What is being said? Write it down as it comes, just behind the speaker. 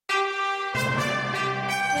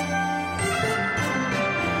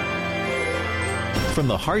From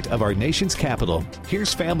the heart of our nation's capital,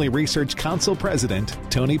 here's Family Research Council President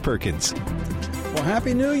Tony Perkins. Well,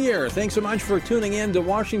 Happy New Year. Thanks so much for tuning in to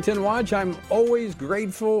Washington Watch. I'm always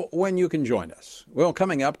grateful when you can join us. Well,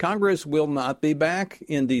 coming up, Congress will not be back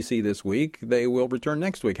in D.C. this week. They will return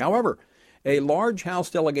next week. However, a large House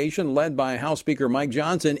delegation led by House Speaker Mike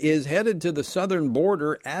Johnson is headed to the southern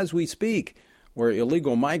border as we speak, where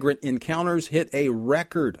illegal migrant encounters hit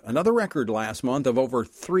another record last month of over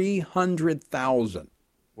 300,000.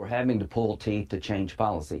 We're having to pull teeth to change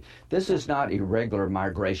policy. This is not irregular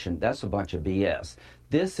migration. That's a bunch of BS.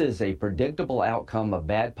 This is a predictable outcome of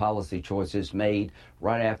bad policy choices made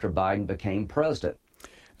right after Biden became president.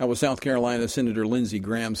 That was South Carolina Senator Lindsey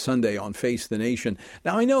Graham Sunday on Face the Nation.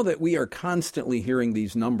 Now, I know that we are constantly hearing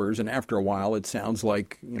these numbers, and after a while it sounds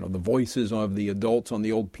like, the voices of the adults on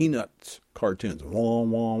the old Peanuts cartoons. Wah,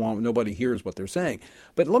 wah, wah. Nobody hears what they're saying.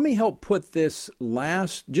 But let me help put this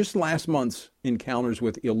last month's encounters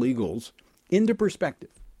with illegals into perspective.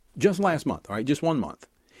 Just last month, all right, just 1 month.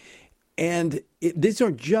 And these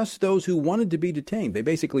are just those who wanted to be detained. They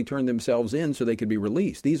basically turned themselves in so they could be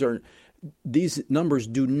released. These numbers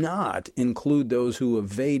do not include those who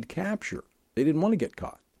evade capture. They didn't want to get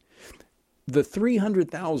caught. The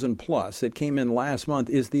 300,000 plus that came in last month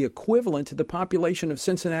is the equivalent to the population of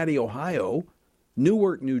Cincinnati, Ohio,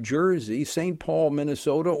 Newark, New Jersey, St. Paul,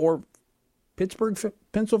 Minnesota, or Pittsburgh,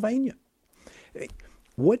 Pennsylvania.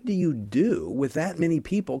 What do you do with that many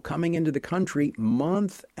people coming into the country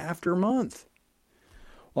month after month?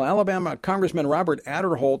 Well, Alabama Congressman Robert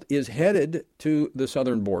Aderholt is headed to the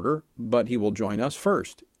southern border, but he will join us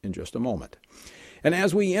first in just a moment. And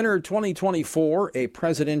as we enter 2024, a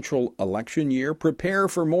presidential election year, prepare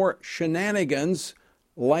for more shenanigans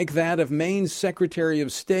like that of Maine's Secretary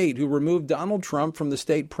of State, who removed Donald Trump from the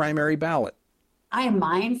state primary ballot. I am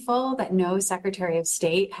mindful that no Secretary of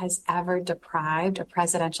State has ever deprived a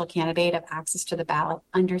presidential candidate of access to the ballot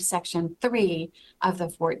under Section 3 of the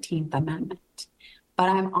 14th Amendment. But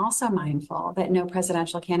I'm also mindful that no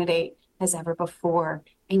presidential candidate has ever before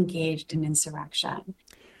engaged in insurrection.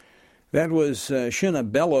 That was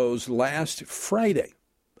Shinna Bellows last Friday.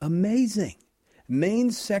 Amazing.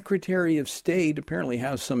 Maine's Secretary of State apparently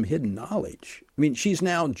has some hidden knowledge. I mean, she's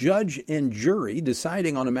now judge and jury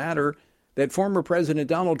deciding on a matter that former President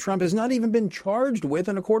Donald Trump has not even been charged with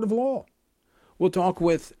in a court of law. We'll talk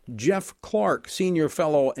with Jeff Clark, Senior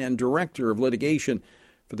Fellow and Director of Litigation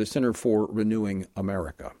for the Center for Renewing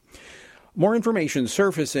America. More information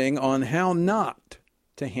surfacing on how not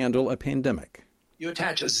to handle a pandemic. You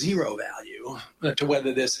attach a zero value to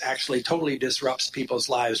whether this actually totally disrupts people's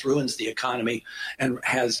lives, ruins the economy, and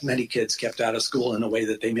has many kids kept out of school in a way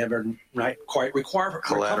that they never quite require.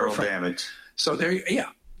 Collateral damage. So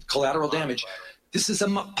collateral damage. This is a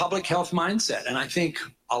public health mindset, and I think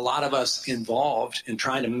a lot of us involved in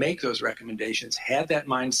trying to make those recommendations had that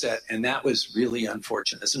mindset, and that was really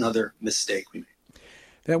unfortunate. It's another mistake we made.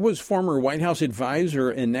 That was former White House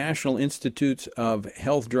advisor and National Institutes of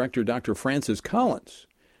Health Director Dr. Francis Collins.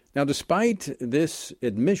 Now, despite this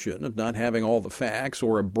admission of not having all the facts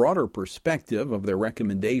or a broader perspective of their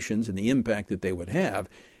recommendations and the impact that they would have,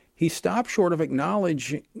 he stopped short of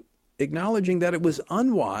acknowledging that it was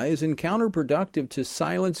unwise and counterproductive to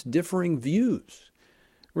silence differing views.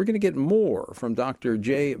 We're going to get more from Dr.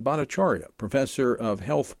 J. Bhattacharya, professor of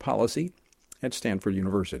health policy at Stanford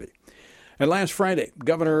University. And last Friday,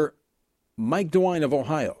 Governor Mike DeWine of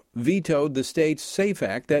Ohio vetoed the state's SAFE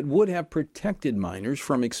Act that would have protected minors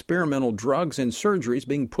from experimental drugs and surgeries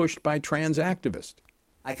being pushed by trans activists.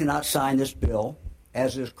 I cannot sign this bill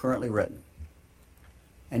as is currently written.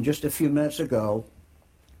 And just a few minutes ago,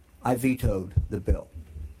 I vetoed the bill.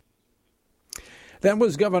 That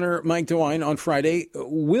was Governor Mike DeWine on Friday.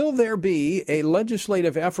 Will there be a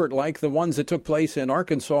legislative effort like the ones that took place in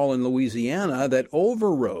Arkansas and Louisiana that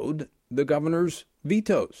overrode the governor's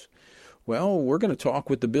vetoes? Well, we're going to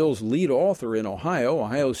talk with the bill's lead author in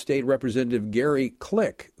Ohio State Representative Gary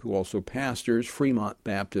Click, who also pastors Fremont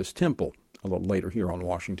Baptist Temple, a little later here on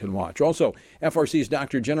Washington Watch. Also, FRC's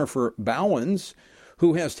Dr. Jennifer Bauwens,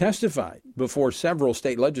 who has testified before several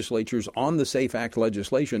state legislatures on the SAFE Act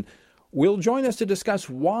legislation, will join us to discuss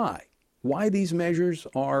why these measures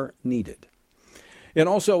are needed. And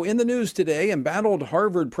also in the news today, embattled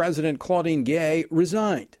Harvard President Claudine Gay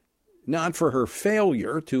resigned, not for her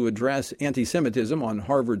failure to address anti-Semitism on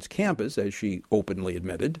Harvard's campus, as she openly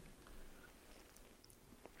admitted.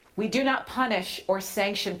 We do not punish or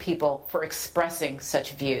sanction people for expressing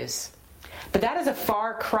such views, but that is a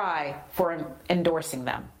far cry for endorsing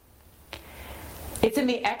them. It's in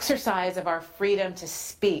the exercise of our freedom to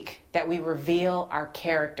speak that we reveal our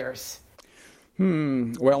characters.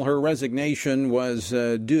 Well, her resignation was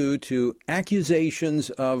due to accusations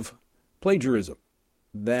of plagiarism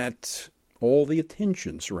that all the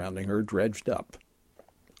attention surrounding her dredged up.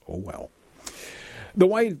 Oh, well. The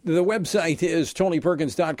website is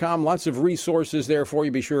TonyPerkins.com. Lots of resources there for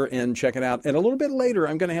you. Be sure and check it out. And a little bit later,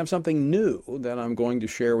 I'm going to have something new that I'm going to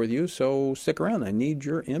share with you, so stick around. I need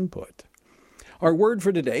your input. Our word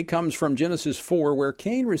for today comes from Genesis 4, where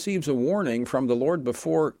Cain receives a warning from the Lord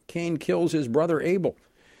before Cain kills his brother Abel.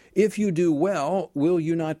 If you do well, will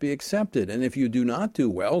you not be accepted? And if you do not do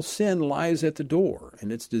well, sin lies at the door,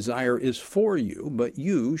 and its desire is for you, but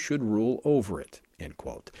you should rule over it. End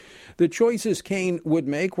quote. The choices Cain would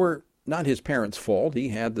make were not his parents' fault. He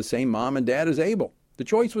had the same mom and dad as Abel. The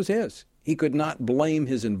choice was his. He could not blame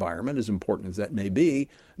his environment, as important as that may be,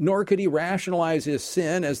 nor could he rationalize his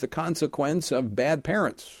sin as the consequence of bad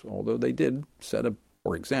parents, although they did set a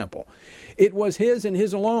poor example. It was his and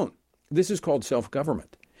his alone. This is called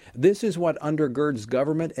self-government. This is what undergirds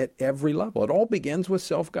government at every level. It all begins with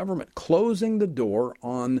self-government, closing the door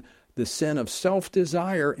on the sin of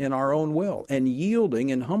self-desire in our own will and yielding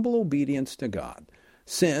in humble obedience to God.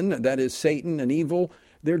 Sin, that is Satan and evil,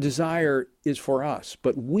 their desire is for us,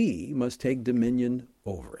 but we must take dominion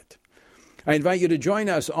over it. I invite you to join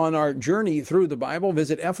us on our journey through the Bible.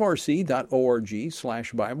 Visit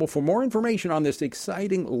frc.org/Bible for more information on this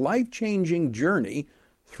exciting, life-changing journey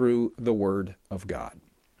through the Word of God.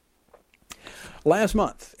 Last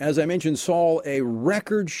month, as I mentioned, saw a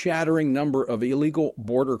record-shattering number of illegal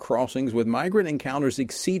border crossings with migrant encounters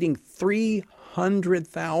exceeding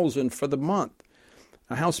 300,000 for the month.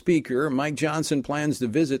 House Speaker Mike Johnson plans to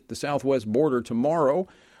visit the southwest border tomorrow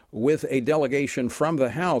with a delegation from the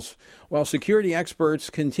House, while security experts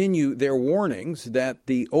continue their warnings that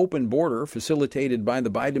the open border facilitated by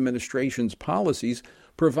the Biden administration's policies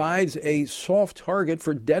provides a soft target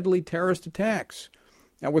for deadly terrorist attacks.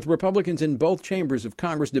 Now, with Republicans in both chambers of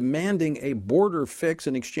Congress demanding a border fix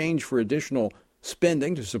in exchange for additional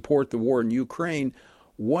spending to support the war in Ukraine,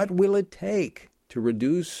 what will it take to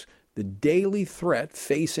reduce the daily threat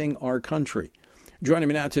facing our country? Joining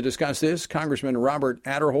me now to discuss this, Congressman Robert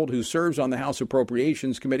Aderholt, who serves on the House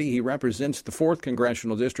Appropriations Committee. He represents the 4th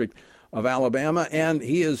Congressional District of Alabama, and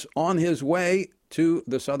he is on his way to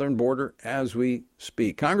the southern border as we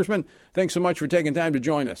speak. Congressman, thanks so much for taking time to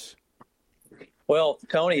join us. Well,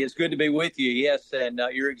 Tony, it's good to be with you. Yes, and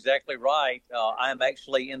you're exactly right. I'm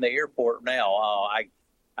actually in the airport now.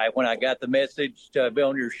 When I got the message to be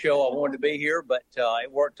on your show, I wanted to be here, but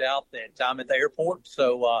it worked out that I'm at the airport.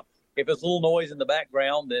 So if it's a little noise in the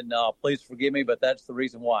background, then please forgive me, but that's the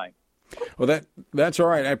reason why. Well, that's all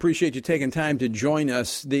right. I appreciate you taking time to join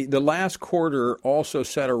us. The last quarter also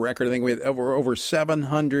set a record. I think we had over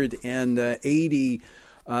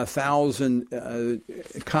 780,000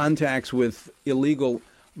 contacts with illegal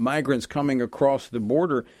migrants coming across the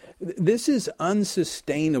border. This is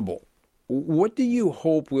unsustainable. What do you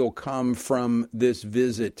hope will come from this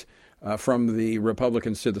visit from the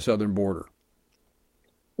Republicans to the southern border?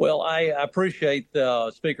 Well, I appreciate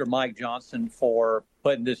Speaker Mike Johnson for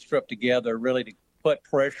putting this trip together, really to put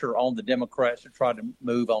pressure on the Democrats to try to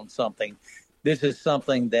move on something. This is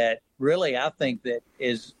something that really I think that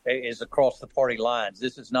is across the party lines.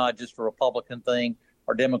 This is not just a Republican thing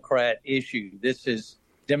or Democrat issue. This is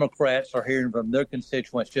Democrats are hearing from their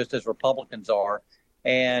constituents just as Republicans are.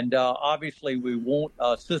 And obviously, we want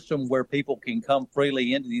a system where people can come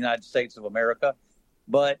freely into the United States of America,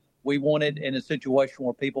 but we want it in a situation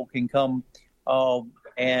where people can come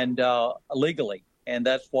legally, and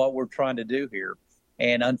that's what we're trying to do here.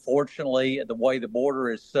 And unfortunately, the way the border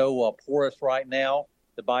is so porous right now,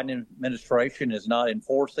 the Biden administration is not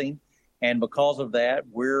enforcing, and because of that,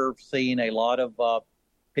 we're seeing a lot of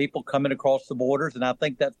people coming across the borders, and I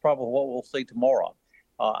think that's probably what we'll see tomorrow.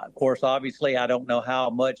 Of course, obviously, I don't know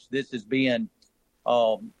how much this is being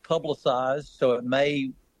publicized, so it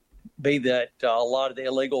may be that a lot of the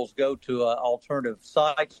illegals go to alternative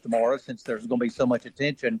sites tomorrow, since there's going to be so much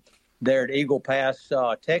attention there at Eagle Pass,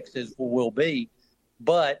 Texas, will be.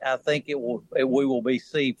 But I think we will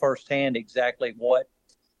see firsthand exactly what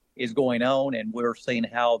is going on, and we're seeing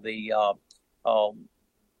how the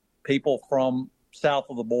people from south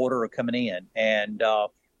of the border are coming in, and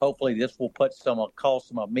hopefully this will call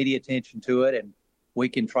some immediate attention to it, and we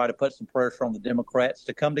can try to put some pressure on the Democrats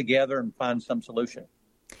to come together and find some solution.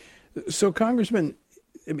 So, Congressman,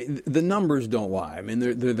 I mean, the numbers don't lie. I mean,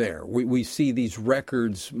 they're there. We see these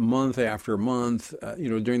records month after month,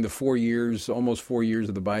 during the almost 4 years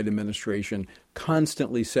of the Biden administration,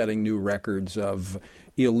 constantly setting new records of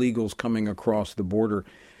illegals coming across the border.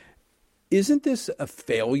 Isn't this a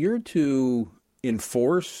failure to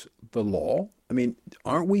enforce the law? I mean,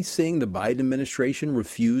 aren't we seeing the Biden administration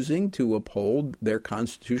refusing to uphold their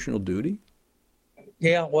constitutional duty?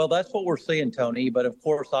 Yeah, well, that's what we're seeing, Tony. But of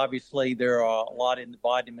course, obviously, there are a lot in the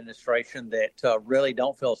Biden administration that really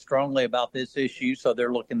don't feel strongly about this issue, so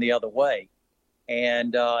they're looking the other way.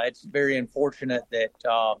 And it's very unfortunate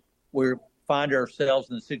that we find ourselves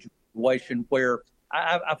in a situation where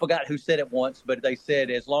I forgot who said it once, but they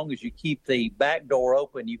said as long as you keep the back door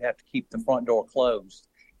open, you have to keep the front door closed.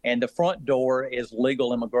 And the front door is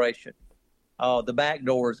legal immigration. The back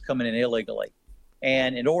door is coming in illegally.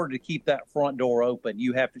 And in order to keep that front door open,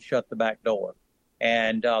 you have to shut the back door.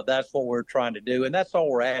 And that's what we're trying to do. And that's all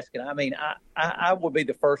we're asking. I mean, I would be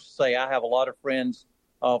the first to say I have a lot of friends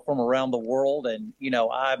from around the world. And, you know,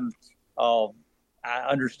 I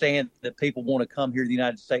understand that people want to come here to the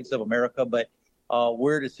United States of America, but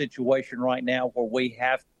we're in a situation right now where we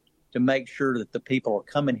have to make sure that the people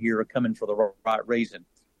are coming here are coming for the right reason.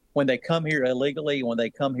 When they come here illegally, when they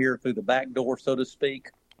come here through the back door, so to speak,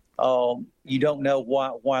 you don't know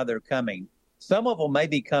why they're coming. Some of them may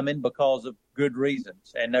be coming because of good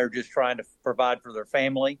reasons, and they're just trying to provide for their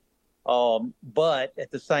family. But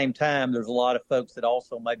at the same time, there's a lot of folks that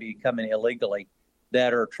also may be coming illegally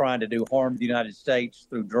that are trying to do harm to the United States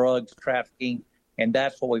through drugs, trafficking, and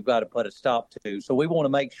that's what we've got to put a stop to. So we want to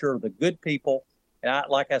make sure the good people, and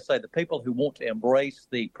like I say, the people who want to embrace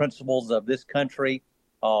the principles of this country,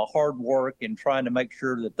 hard work, and trying to make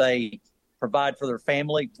sure that they provide for their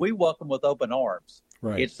family, we welcome with open arms.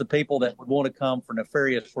 Right. It's the people that would want to come for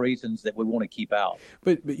nefarious reasons that we want to keep out.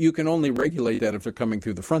 But you can only regulate that if they're coming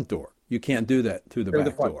through the front door. You can't do that through the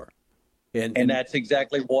back door. And that's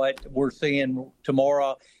exactly what we're seeing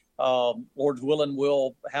tomorrow. Lord's willing,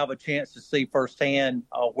 we'll have a chance to see firsthand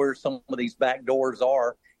where some of these back doors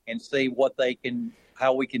are and see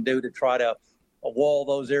how we can do to try to wall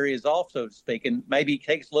those areas off, so to speak. And maybe it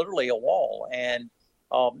takes literally a wall. And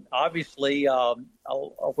obviously,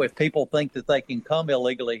 if people think that they can come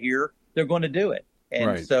illegally here, they're going to do it.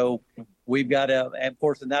 And so we've got to, of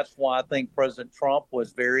course, and that's why I think President Trump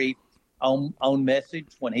was very on message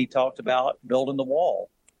when he talked about building the wall.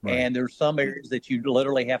 Right. And there's some areas that you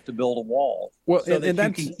literally have to build a wall so that you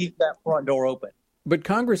can keep that front door open. But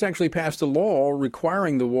Congress actually passed a law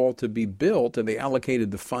requiring the wall to be built, and they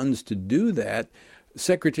allocated the funds to do that.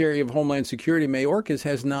 Secretary of Homeland Security Mayorkas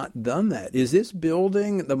has not done that. Is this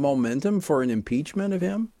building the momentum for an impeachment of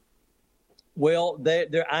him? Well,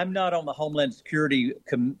 I'm not on the Homeland Security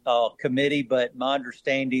committee, but my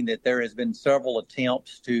understanding that there has been several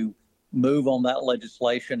attempts to move on that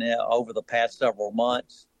legislation over the past several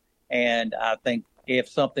months. And I think if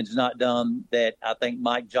something's not done, that I think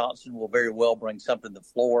Mike Johnson will very well bring something to the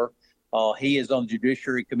floor. He is on the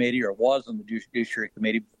Judiciary Committee, or was on the Judiciary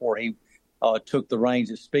Committee before he took the reins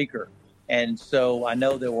as Speaker. And so I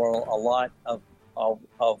know there were a lot of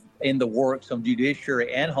in the works on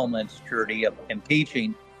Judiciary and Homeland Security of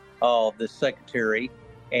impeaching the Secretary.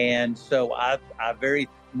 And so I very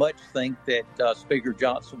much think that Speaker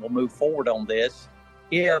Johnson will move forward on this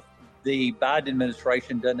if the Biden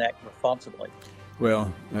administration doesn't act responsibly.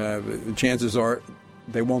 Well, the chances are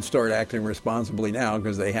they won't start acting responsibly now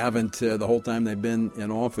because they haven't the whole time they've been in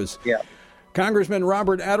office. Yeah. Congressman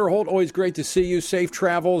Robert Aderholt, always great to see you. Safe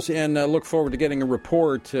travels, and look forward to getting a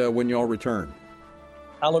report when you all return.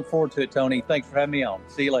 I look forward to it, Tony. Thanks for having me on.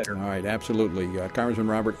 See you later. All right, absolutely. Congressman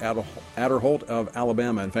Robert Aderholt of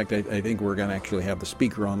Alabama. In fact, I think we're going to actually have the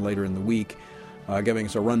speaker on later in the week giving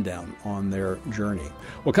us a rundown on their journey.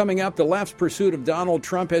 Well, coming up, the left's pursuit of Donald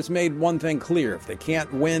Trump has made one thing clear. If they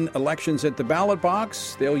can't win elections at the ballot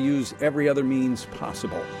box, they'll use every other means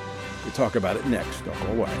possible. We'll talk about it next. Don't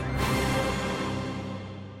go away.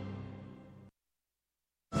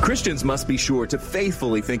 Christians must be sure to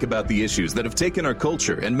faithfully think about the issues that have taken our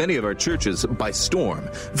culture and many of our churches by storm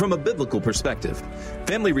from a biblical perspective.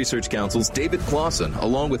 Family Research Council's David Clausen,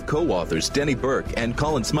 along with co-authors Denny Burke and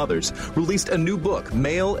Colin Smothers, released a new book,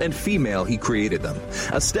 Male and Female, He Created Them,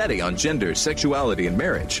 a study on gender, sexuality, and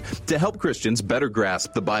marriage to help Christians better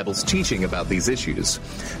grasp the Bible's teaching about these issues.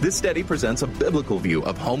 This study presents a biblical view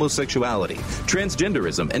of homosexuality,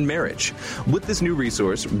 transgenderism, and marriage. With this new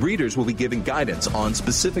resource, readers will be given guidance on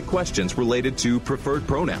specific questions related to preferred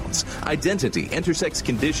pronouns, identity, intersex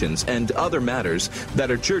conditions, and other matters that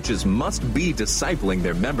our churches must be discipling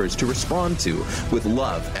their members to respond to with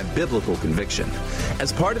love and biblical conviction.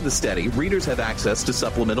 As part of the study, readers have access to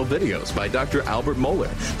supplemental videos by Dr. Albert Mohler,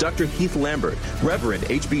 Dr. Heath Lambert, Reverend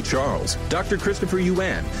H.B. Charles, Dr. Christopher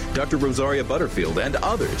Yuan, Dr. Rosaria Butterfield, and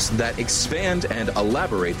others that expand and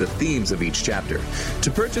elaborate the themes of each chapter. To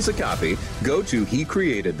purchase a copy, go to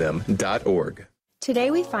HeCreatedThem.org.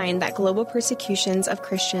 Today we find that global persecutions of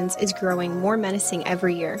Christians is growing more menacing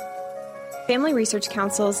every year. Family Research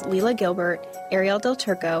Council's Leila Gilbert, Ariel Del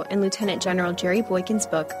Turco, and Lieutenant General Jerry Boykin's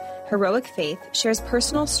book, Heroic Faith, shares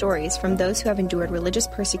personal stories from those who have endured religious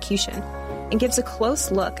persecution and gives a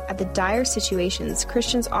close look at the dire situations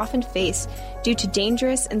Christians often face due to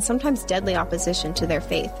dangerous and sometimes deadly opposition to their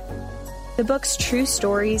faith. The book's true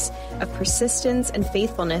stories of persistence and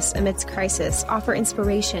faithfulness amidst crisis offer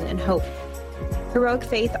inspiration and hope. Heroic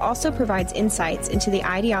Faith also provides insights into the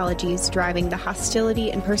ideologies driving the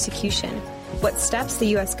hostility and persecution, what steps the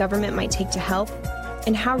U.S. government might take to help,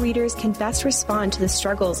 and how readers can best respond to the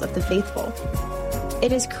struggles of the faithful.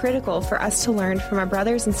 It is critical for us to learn from our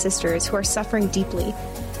brothers and sisters who are suffering deeply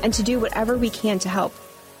and to do whatever we can to help.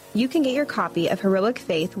 You can get your copy of Heroic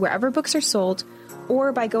Faith wherever books are sold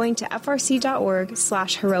or by going to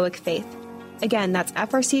frc.org/heroicfaith. Again, that's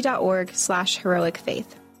frc.org/heroicfaith.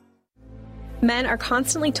 Men are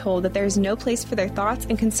constantly told that there is no place for their thoughts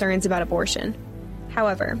and concerns about abortion.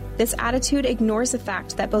 However, this attitude ignores the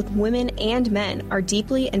fact that both women and men are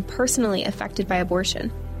deeply and personally affected by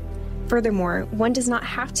abortion. Furthermore, one does not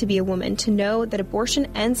have to be a woman to know that abortion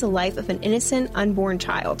ends the life of an innocent, unborn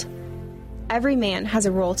child. Every man has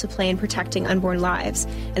a role to play in protecting unborn lives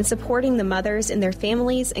and supporting the mothers in their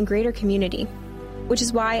families and greater community, which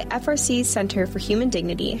is why FRC's Center for Human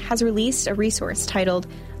Dignity has released a resource titled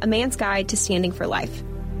A Man's Guide to Standing for Life.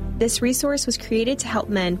 This resource was created to help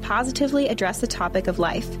men positively address the topic of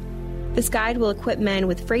life. This guide will equip men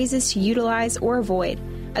with phrases to utilize or avoid,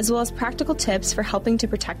 as well as practical tips for helping to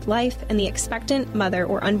protect life and the expectant mother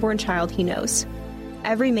or unborn child he knows.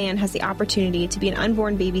 Every man has the opportunity to be an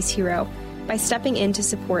unborn baby's hero by stepping in to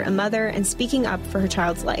support a mother and speaking up for her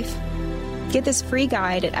child's life. Get this free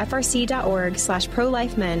guide at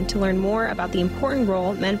frc.org/prolifemen to learn more about the important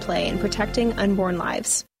role men play in protecting unborn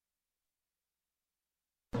lives.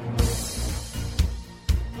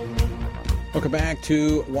 Welcome back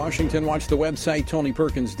to Washington. Watch the website,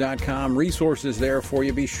 TonyPerkins.com. Resources there for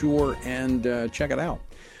you. Be sure and check it out.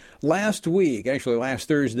 Last week, actually last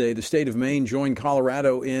Thursday, the state of Maine joined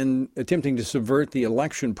Colorado in attempting to subvert the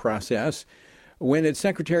election process when its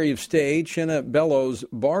Secretary of State, Shenna Bellows,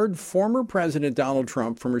 barred former President Donald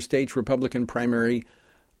Trump from her state's Republican primary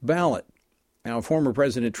ballot. Now, former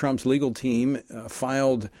President Trump's legal team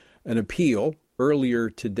filed an appeal earlier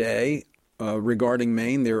today regarding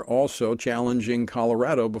Maine. They're also challenging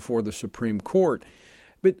Colorado before the Supreme Court.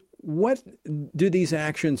 But what do these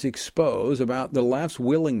actions expose about the left's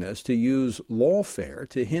willingness to use lawfare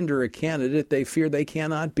to hinder a candidate they fear they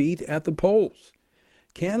cannot beat at the polls?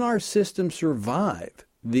 Can our system survive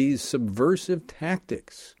these subversive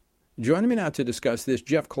tactics? Joining me now to discuss this,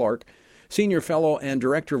 Jeff Clark, Senior Fellow and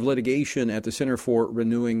Director of Litigation at the Center for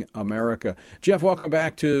Renewing America. Jeff, welcome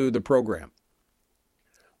back to the program.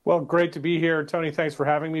 Well, great to be here. Tony, thanks for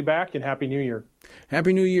having me back, and Happy New Year.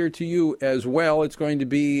 Happy New Year to you as well. It's going to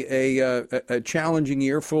be a challenging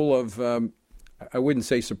year full of, I wouldn't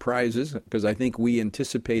say surprises, because I think we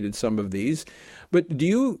anticipated some of these. But do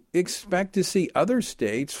you expect to see other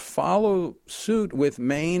states follow suit with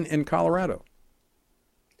Maine and Colorado?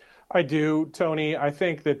 I do, Tony. I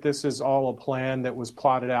think that this is all a plan that was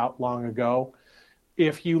plotted out long ago.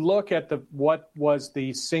 If you look at what was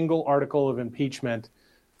the single article of impeachment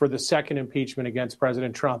for the second impeachment against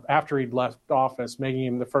President Trump after he'd left office, making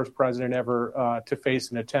him the first president ever to face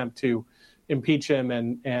an attempt to impeach him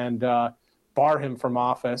and bar him from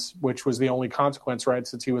office, which was the only consequence, right,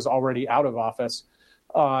 since he was already out of office,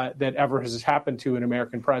 that ever has happened to an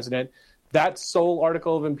American president. That sole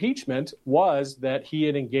article of impeachment was that he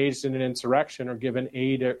had engaged in an insurrection or given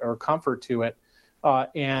aid or comfort to it,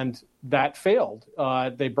 and that failed.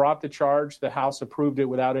 They brought the charge. The House approved it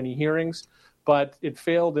without any hearings, but it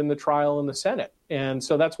failed in the trial in the Senate. And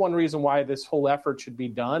so that's one reason why this whole effort should be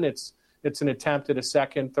done. It's an attempt at a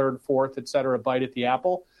second, third, fourth, et cetera, bite at the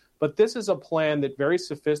apple. But this is a plan that very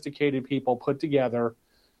sophisticated people put together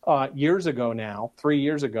years ago now, 3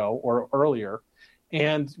 years ago or earlier.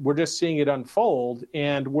 And we're just seeing it unfold.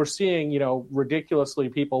 And we're seeing, ridiculously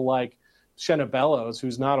people like Shenna Bellows,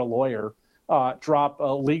 who's not a lawyer, drop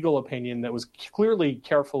a legal opinion that was clearly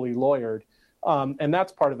carefully lawyered. And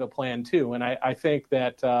that's part of the plan, too. And I think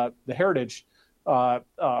that the Heritage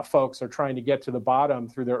folks are trying to get to the bottom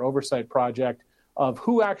through their oversight project of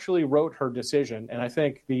who actually wrote her decision. And I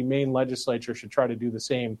think the Maine legislature should try to do the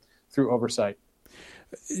same through oversight.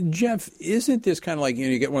 Jeff, isn't this kind of like,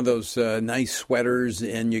 you get one of those nice sweaters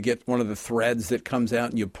and you get one of the threads that comes out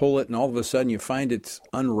and you pull it and all of a sudden you find it's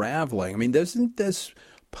unraveling? I mean, doesn't this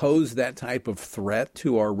pose that type of threat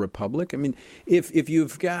to our republic? I mean, if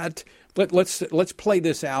you've got Let's play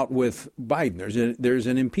this out with Biden. There's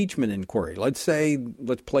an impeachment inquiry. Let's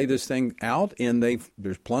play this thing out, and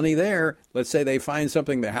there's plenty there. Let's say they find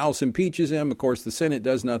something, the House impeaches him. Of course, the Senate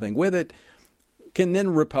does nothing with it. Can then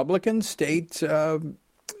Republican state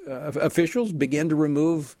officials begin to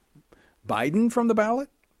remove Biden from the ballot?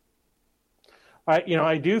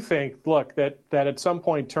 I do think, look, that at some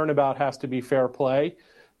point turnabout has to be fair play.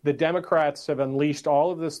 The Democrats have unleashed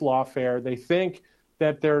all of this lawfare. They think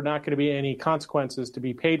that there are not going to be any consequences to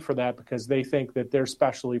be paid for that because they think that they're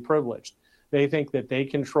specially privileged. They think that they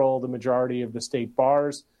control the majority of the state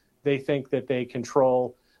bars. They think that they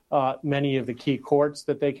control many of the key courts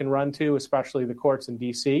that they can run to, especially the courts in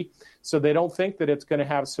D.C. So they don't think that it's going to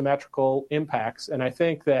have symmetrical impacts. And I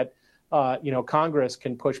think that, Congress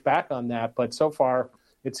can push back on that. But so far,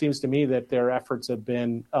 it seems to me that their efforts have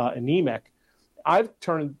been anemic. I've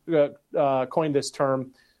coined this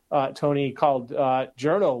term, Tony, called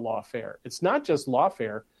journo lawfare. It's not just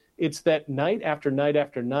lawfare. It's that night after night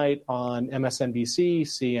after night on MSNBC,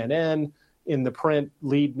 CNN, in the print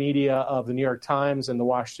lead media of the New York Times and the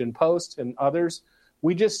Washington Post and others,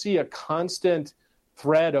 we just see a constant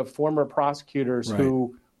thread of former prosecutors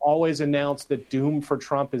who always announce that doom for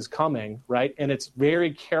Trump is coming, right? And it's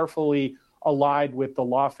very carefully allied with the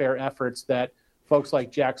lawfare efforts that folks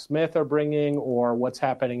like Jack Smith are bringing, or what's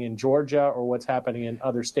happening in Georgia, or what's happening in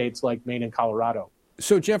other states like Maine and Colorado.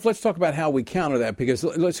 So, Jeff, let's talk about how we counter that, because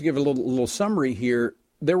let's give a little summary here.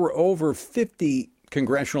 There were over 50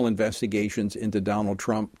 congressional investigations into Donald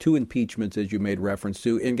Trump, 2 impeachments, as you made reference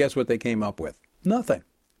to, and guess what they came up with? Nothing.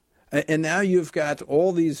 And now you've got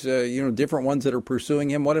all these, different ones that are pursuing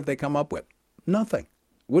him. What have they come up with? Nothing.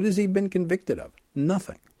 What has he been convicted of?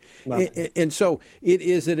 Nothing. And so it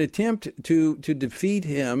is an attempt to defeat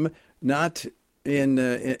him, not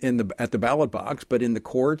at the ballot box, but in the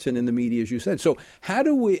courts and in the media, as you said. So how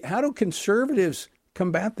do conservatives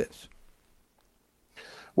combat this?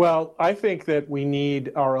 Well, I think that we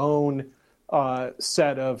need our own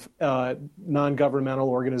set of non-governmental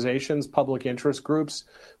organizations, public interest groups.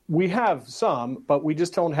 We have some, but we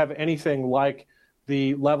just don't have anything like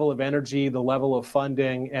the level of energy, the level of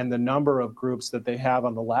funding, and the number of groups that they have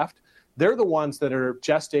on the left. They're the ones that are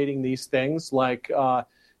gestating these things, like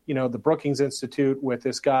the Brookings Institute with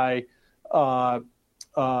this guy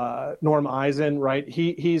Norm Eisen, right?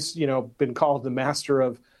 He's been called the master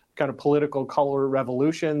of kind of political color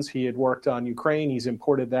revolutions. He had worked on Ukraine. He's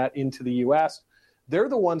imported that into the U.S. They're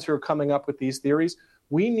the ones who are coming up with these theories.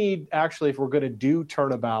 We need, actually, if we're going to do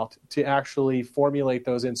turnabout, to actually formulate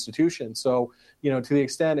those institutions. So, to the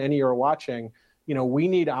extent any are watching, we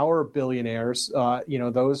need our billionaires,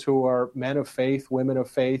 those who are men of faith, women of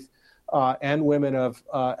faith, and women of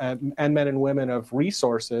and men and women of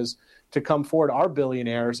resources to come forward, our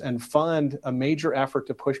billionaires, and fund a major effort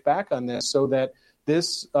to push back on this, so that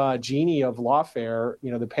this genie of lawfare,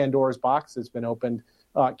 the Pandora's box that's been opened,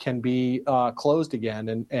 can be closed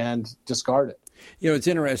again and discarded. It's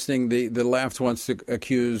interesting. The left wants to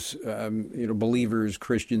accuse, believers,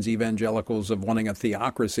 Christians, evangelicals of wanting a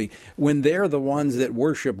theocracy when they're the ones that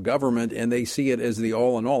worship government and they see it as the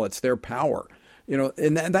all in all. It's their power.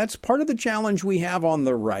 And that's part of the challenge we have on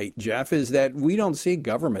the right, Jeff, is that we don't see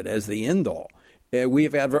government as the end all. We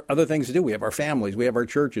have other things to do. We have our families. We have our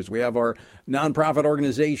churches. We have our nonprofit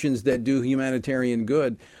organizations that do humanitarian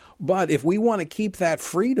good. But if we want to keep that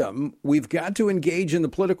freedom, we've got to engage in the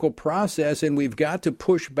political process, and we've got to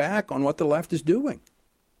push back on what the left is doing.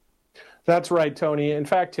 That's right, Tony. In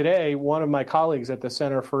fact, today, one of my colleagues at the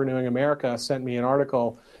Center for Renewing America sent me an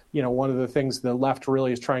article. One of the things the left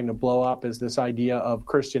really is trying to blow up is this idea of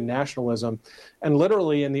Christian nationalism. And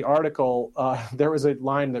literally in the article, there was a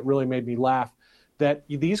line that really made me laugh, that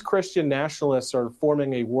these Christian nationalists are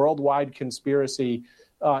forming a worldwide conspiracy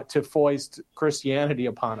to foist Christianity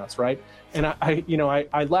upon us, right? And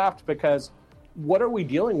I laughed because what are we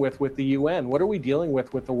dealing with the UN? What are we dealing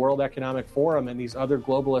with the World Economic Forum and these other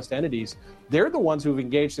globalist entities? They're the ones who've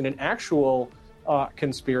engaged in an actual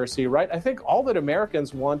conspiracy, right? I think all that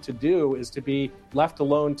Americans want to do is to be left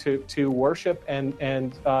alone to worship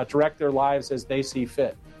and direct their lives as they see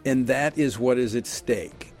fit. And that is what is at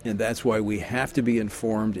stake. And that's why we have to be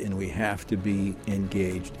informed and we have to be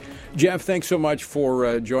engaged. Jeff, thanks so much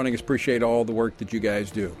for joining us. Appreciate all the work that you guys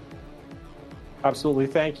do. Absolutely.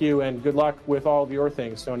 Thank you. And good luck with all of your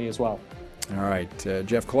things, Tony, as well. All right.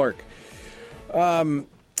 Jeff Clark.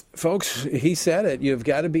 Folks, he said it. You've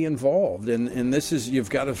got to be involved. And this is, you've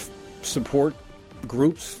got to support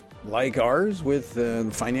groups like ours with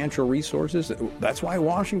financial resources. That's why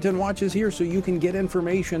Washington Watch is here, so you can get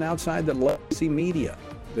information outside the legacy media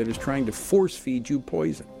that is trying to force feed you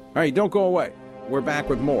poison. All right, don't go away. We're back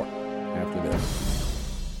with more after this.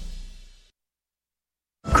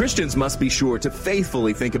 Christians must be sure to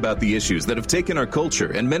faithfully think about the issues that have taken our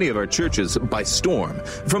culture and many of our churches by storm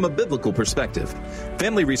from a biblical perspective.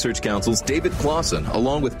 Family Research Council's David Clausen,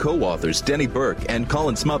 along with co-authors Denny Burke and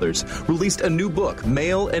Colin Smothers, released a new book,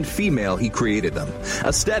 Male and Female, He Created Them,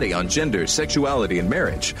 a study on gender, sexuality, and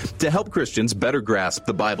marriage to help Christians better grasp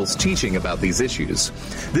the Bible's teaching about these issues.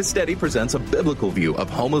 This study presents a biblical view of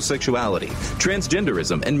homosexuality,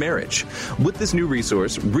 transgenderism, and marriage. With this new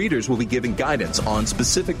resource, readers will be given guidance on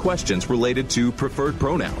specific questions related to preferred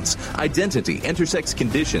pronouns, identity, intersex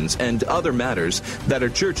conditions, and other matters that our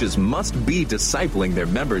churches must be discipling their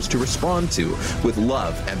members to respond to with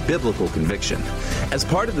love and biblical conviction. As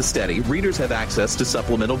part of the study, readers have access to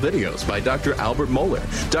supplemental videos by Dr. Albert Mohler,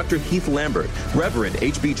 Dr. Heath Lambert, Reverend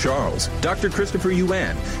H.B. Charles, Dr. Christopher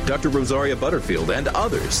Yuan, Dr. Rosaria Butterfield, and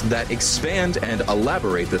others that expand and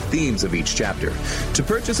elaborate the themes of each chapter. To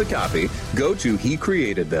purchase a copy, go to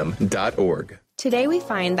hecreatedthem.org. Today we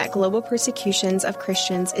find that global persecutions of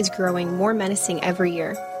Christians is growing more menacing every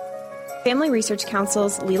year. Family Research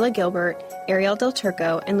Council's Leila Gilbert, Ariel Del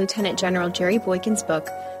Turco, and Lieutenant General Jerry Boykin's book,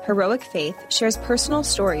 Heroic Faith, shares personal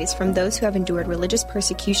stories from those who have endured religious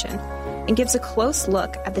persecution and gives a close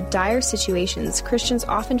look at the dire situations Christians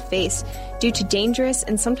often face due to dangerous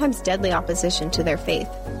and sometimes deadly opposition to their faith.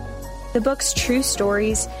 The book's true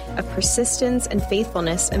stories of persistence and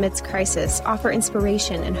faithfulness amidst crisis offer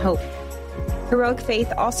inspiration and hope. Heroic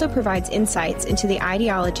Faith also provides insights into the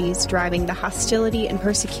ideologies driving the hostility and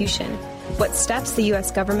persecution, what steps the U.S.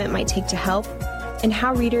 government might take to help, and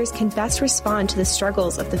how readers can best respond to the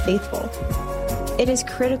struggles of the faithful. It is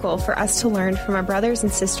critical for us to learn from our brothers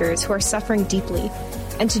and sisters who are suffering deeply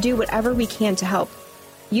and to do whatever we can to help.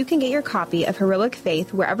 You can get your copy of Heroic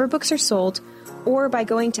Faith wherever books are sold or by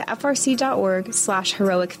going to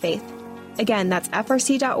frc.org/heroicfaith. Again, that's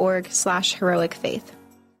frc.org/heroicfaith.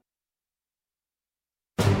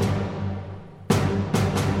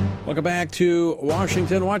 Welcome back to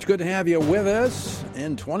Washington Watch. Good to have you with us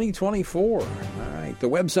in 2024. All right. The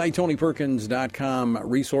website, TonyPerkins.com.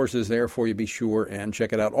 Resources there for you. Be sure and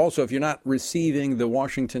check it out. Also, if you're not receiving the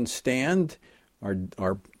Washington Stand,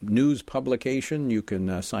 our news publication, you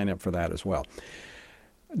can sign up for that as well.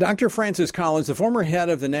 Dr. Francis Collins, the former head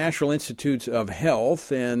of the National Institutes of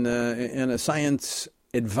Health and a science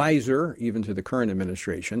advisor, even to the current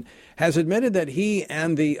administration, has admitted that he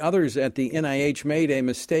and the others at the NIH made a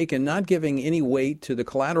mistake in not giving any weight to the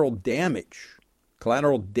collateral damage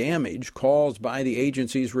caused by the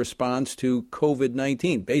agency's response to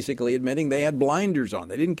COVID-19, basically admitting they had blinders on.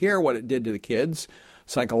 They didn't care what it did to the kids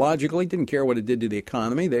psychologically, didn't care what it did to the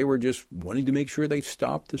economy. They were just wanting to make sure they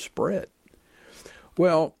stopped the spread.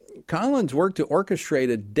 Well, Collins worked to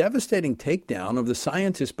orchestrate a devastating takedown of the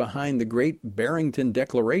scientists behind the Great Barrington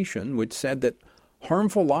Declaration, which said that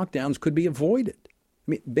harmful lockdowns could be avoided. I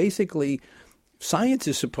mean, basically, science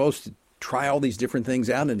is supposed to try all these different things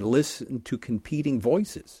out and listen to competing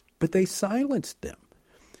voices, but they silenced them.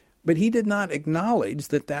 But he did not acknowledge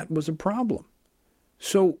that that was a problem.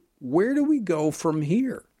 So where do we go from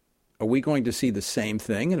here? Are we going to see the same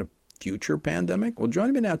thing in a future pandemic? Well,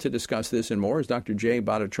 joining me now to discuss this and more is Dr. J.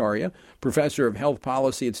 Bhattacharya, professor of health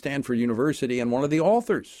policy at Stanford University and one of the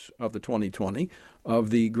authors of the 2020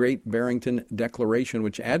 of the Great Barrington Declaration,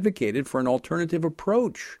 which advocated for an alternative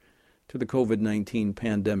approach to the COVID-19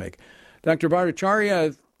 pandemic. Dr.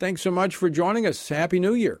 Bhattacharya, thanks so much for joining us. Happy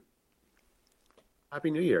New Year.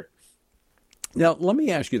 Happy New Year. Now, let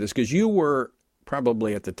me ask you this, because you were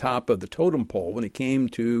probably at the top of the totem pole when it came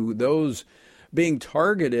to those being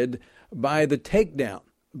targeted by the takedown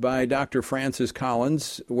by Dr. Francis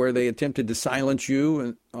Collins, where they attempted to silence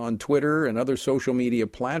you on Twitter and other social media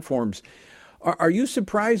platforms. Are you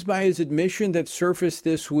surprised by his admission that surfaced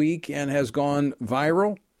this week and has gone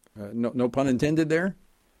viral? No pun intended there?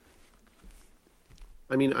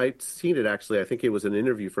 I mean, I've seen it, actually. I think it was an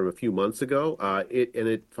interview from a few months ago, and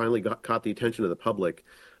it finally caught the attention of the public.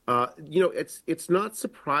 It's not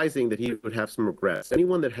surprising that he would have some regrets.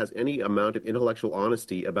 Anyone that has any amount of intellectual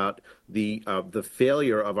honesty about the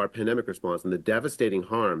failure of our pandemic response and the devastating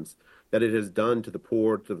harms that it has done to the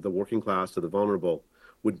poor, to the working class, to the vulnerable,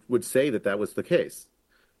 would say that that was the case.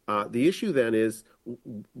 The issue then is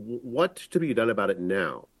what to be done about it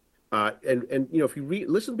now. If you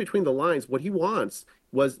listen between the lines, what he wants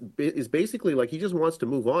is basically like he just wants to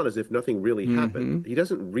move on as if nothing really happened. He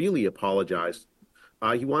doesn't really apologize.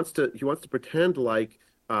 He wants to pretend like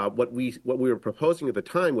what we were proposing at the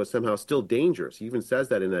time was somehow still dangerous. He even says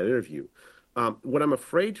that in that interview. What I'm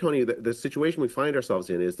afraid, Tony, the situation we find ourselves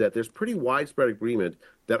in is that there's pretty widespread agreement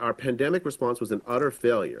that our pandemic response was an utter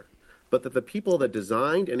failure. but that the people that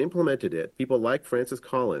designed and implemented it, people like Francis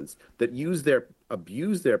Collins, that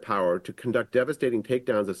abuse their power to conduct devastating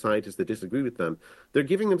takedowns of scientists that disagree with them, they're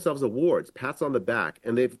giving themselves awards, pats on the back,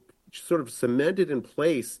 and they've sort of cemented in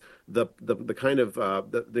place the kind of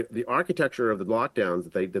the architecture of the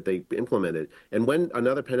lockdowns that they implemented. And when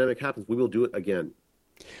another pandemic happens, we will do it again.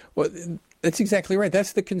 Well, that's exactly right.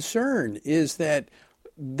 That's the concern, is that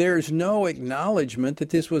there's no acknowledgement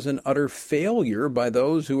that this was an utter failure by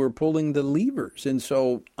those who are pulling the levers. And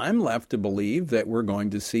so I'm left to believe that we're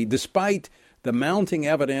going to see, despite the mounting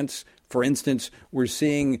evidence, for instance, we're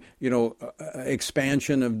seeing,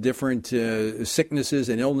 expansion of different sicknesses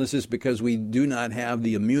and illnesses because we do not have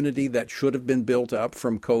the immunity that should have been built up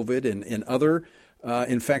from COVID and other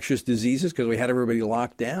infectious diseases because we had everybody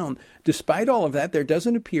locked down. Despite all of that, there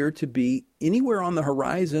doesn't appear to be anywhere on the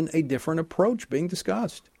horizon a different approach being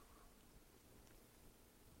discussed.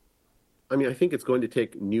 I mean, I think it's going to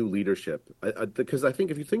take new leadership because I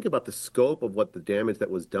think if you think about the scope of what the damage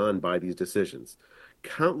that was done by these decisions,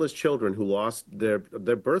 countless children who lost their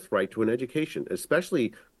birthright to an education,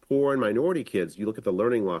 especially poor and minority kids. You look at the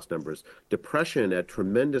learning loss numbers, depression at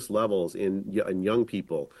tremendous levels in young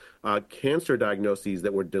people, cancer diagnoses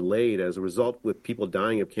that were delayed as a result with people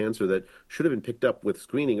dying of cancer that should have been picked up with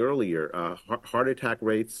screening earlier, heart attack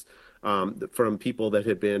rates from people that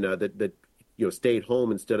had been that stayed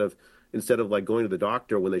home instead of like going to the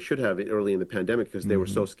doctor when they should have early in the pandemic because they were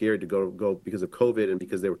so scared to go because of COVID and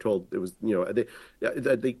because they were told it was,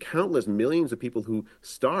 the countless millions of people who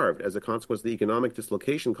starved as a consequence of the economic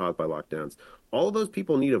dislocation caused by lockdowns. All of those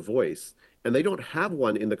people need a voice, and they don't have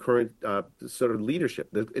one in the current sort of leadership.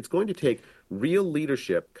 It's going to take real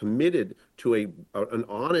leadership committed to an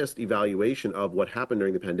honest evaluation of what happened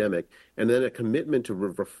during the pandemic, and then a commitment to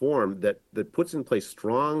reform that puts in place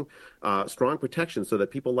strong protection so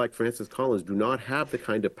that people like Francis Collins do not have the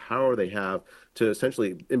kind of power they have to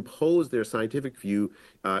essentially impose their scientific view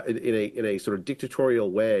in a sort of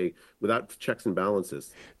dictatorial way without checks and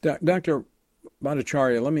balances. Dr.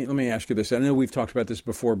 Bhattacharya, let me ask you this. I know we've talked about this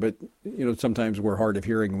before, but sometimes we're hard of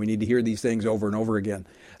hearing. We need to hear these things over and over again.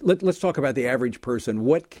 Let's talk about the average person.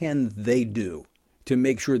 What can they do to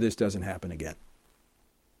make sure this doesn't happen again?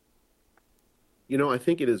 I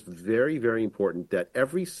think it is very, very important that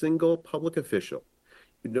every single public official,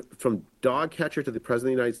 from dog catcher to the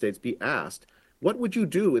President of the United States, be asked, what would you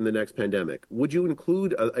do in the next pandemic? Would you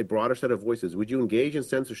include a broader set of voices? Would you engage in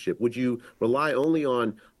censorship? Would you rely only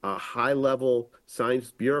on high-level science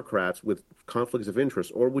bureaucrats with conflicts of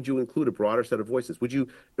interest, or would you include a broader set of voices? Would you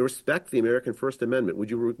respect the American First Amendment?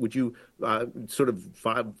 Would you sort of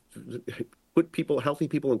put healthy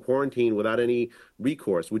people in quarantine without any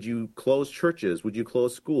recourse? Would you close churches? Would you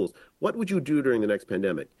close schools? What would you do during the next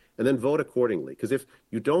pandemic? And then vote accordingly. Because if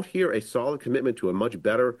you don't hear a solid commitment to a much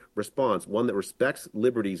better response, one that respects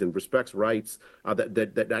liberties and respects rights,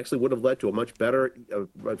 that actually would have led to a much better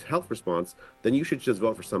health response, then you should just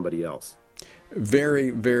vote for somebody else.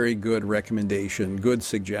 Very, very good recommendation. Good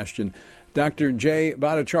suggestion. Dr. J.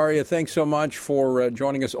 Bhattacharya, thanks so much for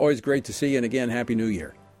joining us. Always great to see you. And again, Happy New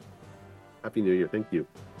Year. Happy New Year. Thank you.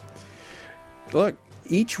 Look,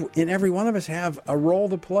 each and every one of us have a role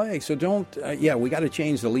to play. So don't, we got to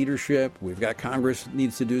change the leadership. We've got Congress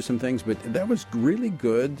needs to do some things, but that was really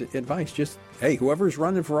good advice. Just, hey, whoever's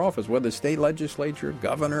running for office, whether state legislature,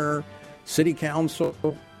 governor, city council,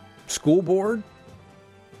 school board,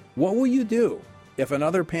 what will you do if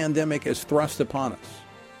another pandemic is thrust upon us?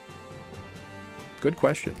 Good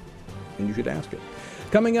question, and you should ask it.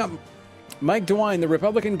 Coming up, Mike DeWine, the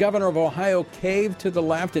Republican governor of Ohio, caved to the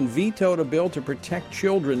left and vetoed a bill to protect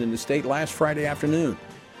children in the state last Friday afternoon.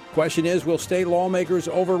 Question is, will state lawmakers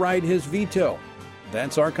override his veto?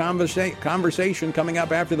 That's our conversation coming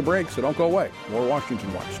up after the break, so don't go away. More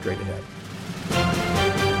Washington Watch straight ahead.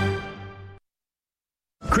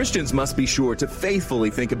 Christians must be sure to faithfully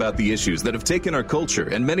think about the issues that have taken our culture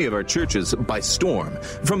and many of our churches by storm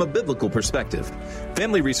from a biblical perspective.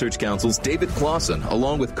 Family Research Council's David Clausen,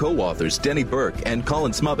 along with co-authors Denny Burke and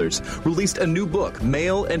Colin Smothers, released a new book,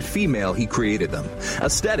 Male and Female, He Created Them, a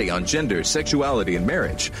study on gender, sexuality, and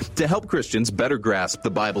marriage to help Christians better grasp the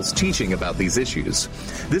Bible's teaching about these issues.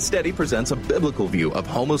 This study presents a biblical view of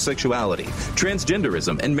homosexuality,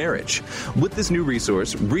 transgenderism, and marriage. With this new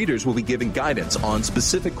resource, readers will be given guidance on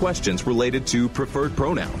specific specific questions related to preferred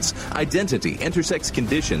pronouns, identity, intersex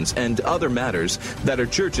conditions, and other matters that our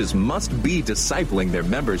churches must be discipling their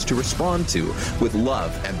members to respond to with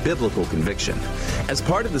love and biblical conviction. As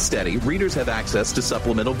part of the study, readers have access to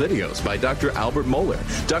supplemental videos by Dr. Albert Mohler,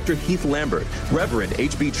 Dr. Heath Lambert, Reverend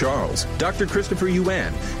H.B. Charles, Dr. Christopher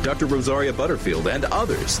Yuan, Dr. Rosaria Butterfield, and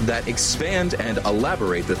others that expand and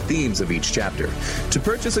elaborate the themes of each chapter. To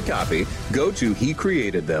purchase a copy, go to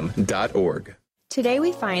hecreatedthem.org. Today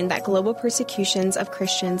we find that global persecutions of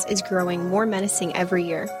Christians is growing more menacing every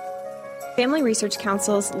year. Family Research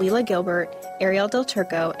Council's Leela Gilbert, Ariel Del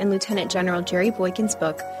Turco, and Lieutenant General Jerry Boykin's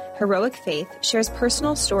book, Heroic Faith, shares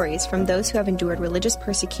personal stories from those who have endured religious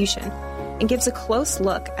persecution and gives a close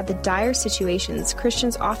look at the dire situations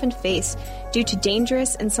Christians often face due to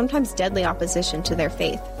dangerous and sometimes deadly opposition to their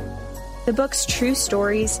faith. The book's true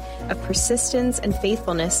stories of persistence and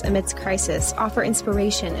faithfulness amidst crisis offer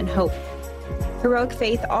inspiration and hope. Heroic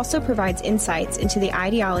Faith also provides insights into the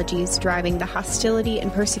ideologies driving the hostility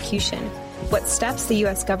and persecution, what steps the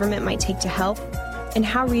U.S. government might take to help, and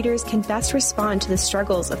how readers can best respond to the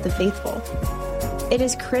struggles of the faithful. It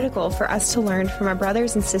is critical for us to learn from our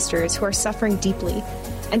brothers and sisters who are suffering deeply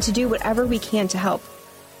and to do whatever we can to help.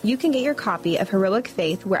 You can get your copy of Heroic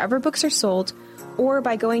Faith wherever books are sold or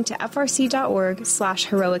by going to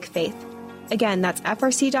frc.org/heroicfaith. Again, that's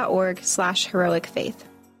frc.org/heroicfaith.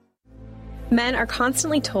 Men are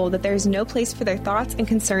constantly told that there is no place for their thoughts and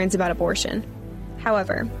concerns about abortion.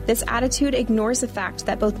 However, this attitude ignores the fact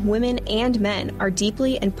that both women and men are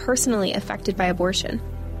deeply and personally affected by abortion.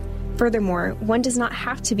 Furthermore, one does not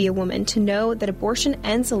have to be a woman to know that abortion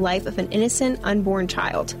ends the life of an innocent, unborn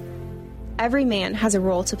child. Every man has a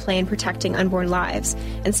role to play in protecting unborn lives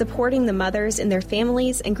and supporting the mothers in their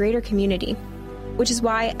families and greater community, which is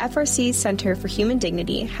why FRC's Center for Human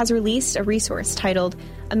Dignity has released a resource titled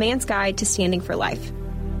A Man's Guide to Standing for Life.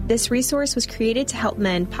 This resource was created to help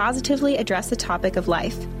men positively address the topic of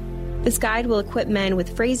life. This guide will equip men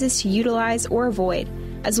with phrases to utilize or avoid,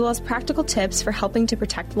 as well as practical tips for helping to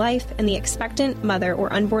protect life and the expectant mother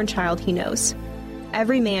or unborn child he knows.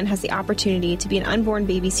 Every man has the opportunity to be an unborn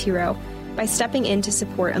baby's hero by stepping in to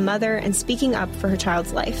support a mother and speaking up for her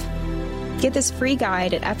child's life. Get this free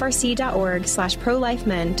guide at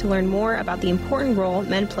frc.org/prolifemen to learn more about the important role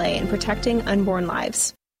men play in protecting unborn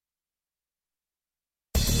lives.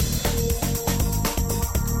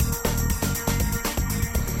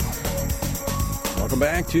 Welcome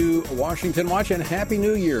back to Washington Watch, and Happy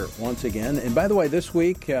New Year once again. And by the way, this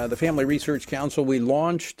week, the Family Research Council, we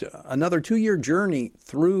launched another 2-year journey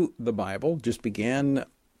through the Bible. Just began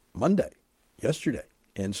yesterday.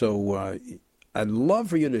 And so I'd love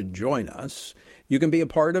for you to join us. You can be a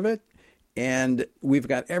part of it, and we've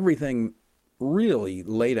got everything really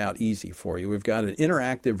laid out easy for you. We've got an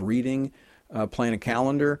interactive reading plan, a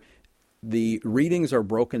calendar. The readings are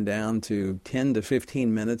broken down to 10 to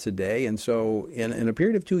 15 minutes a day, and so in a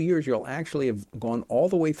period of 2 years, you'll actually have gone all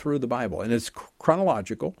the way through the Bible, and it's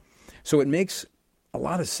chronological, so it makes a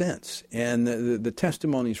lot of sense. And the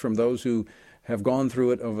testimonies from those who have gone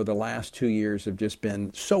through it over the last 2 years have just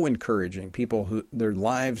been so encouraging. People who their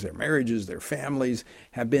lives, their marriages, their families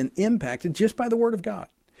have been impacted just by the Word of God.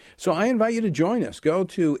 So I invite you to join us. Go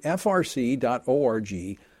to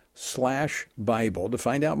frc.org/Bible to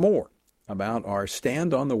find out more about our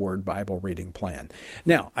Stand on the Word Bible reading plan.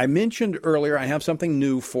 Now, I mentioned earlier I have something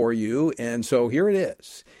new for you, and so here it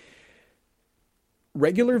is.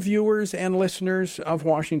 Regular viewers and listeners of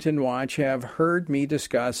Washington Watch have heard me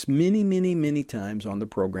discuss many times on the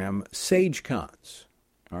program SageCons.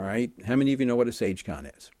 All right? How many of you know what a SageCon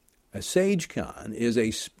is? A SageCon is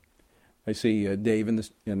I see Dave in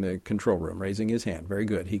the control room raising his hand. Very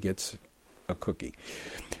good. He gets a cookie.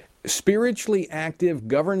 Spiritually active,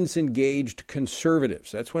 governance-engaged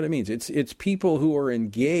conservatives. That's what it means. It's people who are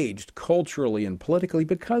engaged culturally and politically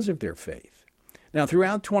because of their faith. Now,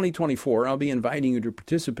 throughout 2024, I'll be inviting you to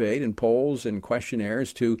participate in polls and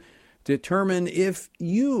questionnaires to determine if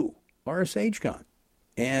you are a SageCon.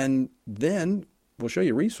 And then we'll show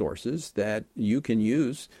you resources that you can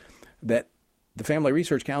use that the Family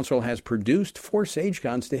Research Council has produced for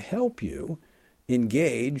SageCons to help you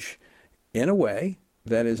engage in a way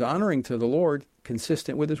that is honoring to the Lord,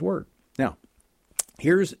 consistent with His Word. Now,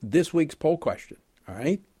 here's this week's poll question, all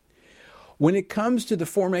right? When it comes to the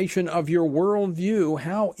formation of your worldview,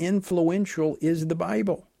 how influential is the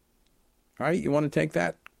Bible? All right, you want to take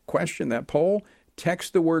that question, that poll?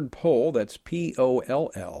 Text the word poll, that's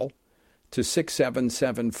P-O-L-L, to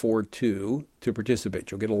 67742 to participate.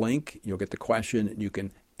 You'll get a link, you'll get the question, and you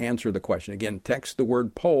can answer the question. Again, text the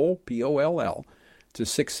word poll, P-O-L-L, to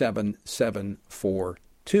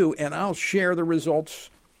 67742, and I'll share the results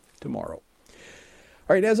tomorrow.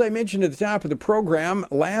 All right, as I mentioned at the top of the program,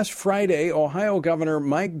 last Friday, Ohio Governor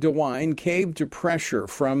Mike DeWine caved to pressure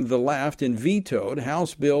from the left and vetoed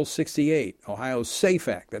House Bill 68, Ohio's SAFE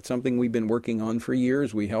Act. That's something we've been working on for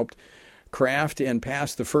years. We helped craft and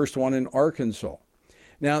pass the first one in Arkansas.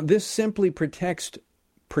 Now, this simply protects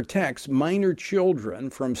minor children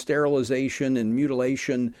from sterilization and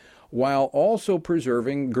mutilation while also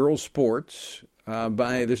preserving girls' sports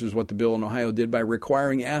this is what the bill in Ohio did, by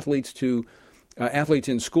requiring athletes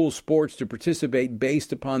in school sports to participate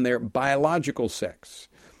based upon their biological sex.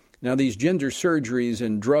 Now, these gender surgeries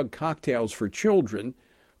and drug cocktails for children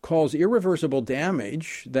cause irreversible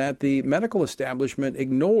damage that the medical establishment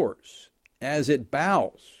ignores as it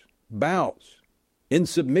bows in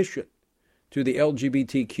submission to the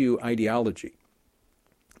LGBTQ ideology.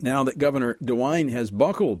 Now that Governor DeWine has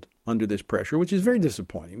buckled under this pressure, which is very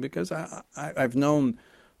disappointing because I've known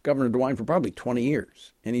Governor DeWine for probably 20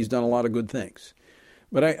 years, and he's done a lot of good things.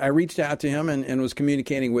 But I reached out to him and was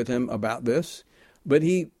communicating with him about this, but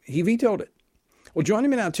he vetoed it. Well,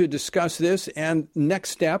 joining me now to discuss this and next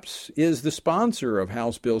steps is the sponsor of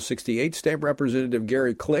House Bill 68, State Representative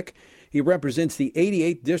Gary Click. He represents the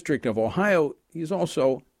 88th District of Ohio. He's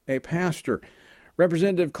also a pastor.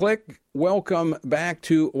 Representative Click, welcome back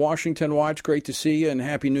to Washington Watch. Great to see you, and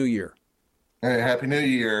Happy New Year. Hey, Happy New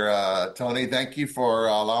Year, Tony. Thank you for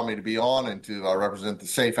allowing me to be on and to represent the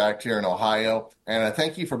SAFE Act here in Ohio. And I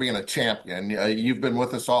thank you for being a champion. You've been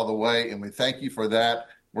with us all the way, and we thank you for that.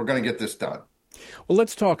 We're going to get this done. Well,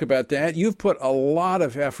 let's talk about that. You've put a lot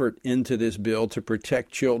of effort into this bill to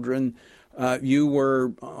protect children. You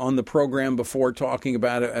were on the program before talking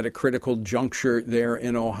about it at a critical juncture there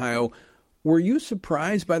in Ohio. Were you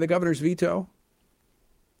surprised by the governor's veto?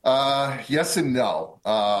 Yes and no.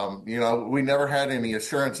 We never had any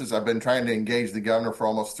assurances. I've been trying to engage the governor for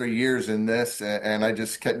almost 3 years in this, and I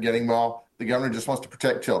just kept getting, the governor just wants to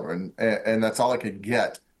protect children, and that's all I could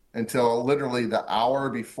get until literally the hour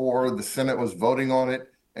before the Senate was voting on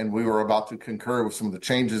it, and we were about to concur with some of the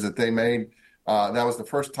changes that they made. That was the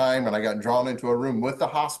first time, and I got drawn into a room with the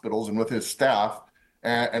hospitals and with his staff,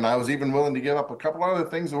 and I was even willing to give up a couple other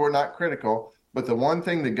things that were not critical. But the one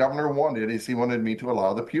thing the governor wanted is he wanted me to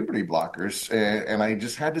allow the puberty blockers. And I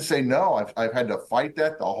just had to say no. I've had to fight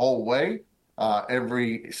that the whole way,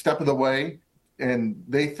 every step of the way. And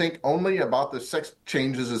they think only about the sex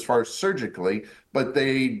changes as far as surgically, but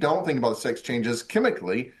they don't think about the sex changes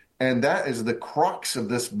chemically. And that is the crux of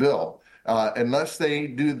this bill. Unless they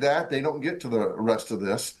do that, they don't get to the rest of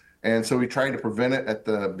this. And so we try to prevent it at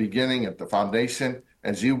the beginning, at the foundation.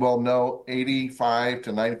 As you well know, 85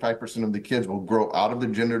 to 95% of the kids will grow out of the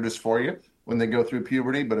gender dysphoria when they go through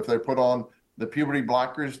puberty. But if they're put on the puberty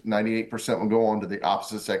blockers, 98% will go on to the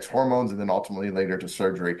opposite sex hormones and then ultimately later to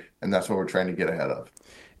surgery. And that's what we're trying to get ahead of.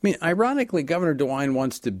 I mean, ironically, Governor DeWine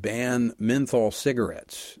wants to ban menthol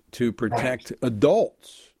cigarettes to protect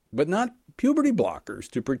adults, but not puberty blockers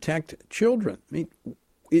to protect children. I mean,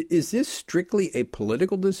 is this strictly a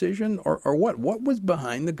political decision or what? What was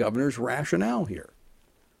behind the governor's rationale here?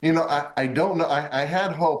 I don't know. I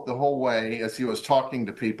had hope the whole way as he was talking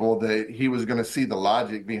to people that he was going to see the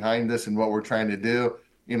logic behind this and what we're trying to do.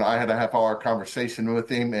 I had a half-hour conversation with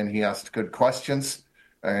him, and he asked good questions.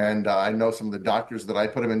 And I know some of the doctors that I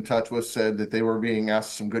put him in touch with said that they were being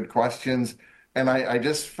asked some good questions. And I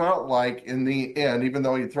just felt like in the end, even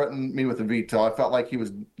though he threatened me with a veto, I felt like he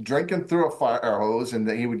was drinking through a fire hose and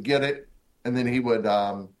that he would get it and then he would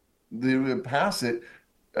pass it.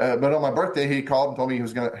 But on my birthday, he called and told me he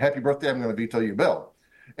was going to, happy birthday, I'm going to veto your bill.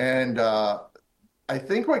 And I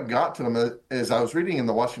think what got to him is I was reading in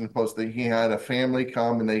the Washington Post that he had a family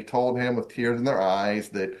come and they told him with tears in their eyes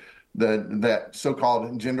that that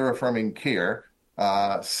so-called gender-affirming care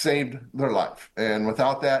saved their life. And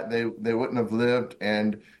without that, they wouldn't have lived.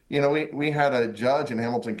 And, we had a judge in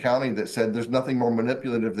Hamilton County that said there's nothing more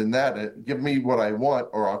manipulative than that. Give me what I want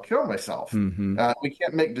or I'll kill myself. Mm-hmm. We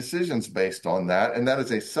can't make decisions based on that. And that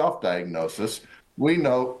is a self-diagnosis. We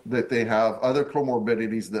know that they have other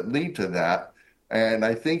comorbidities that lead to that. And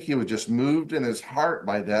I think he was just moved in his heart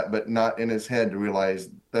by that, but not in his head to realize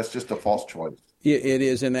that's just a false choice. It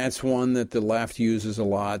is, and that's one that the left uses a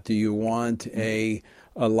lot. Do you want a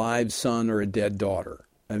live son or a dead daughter?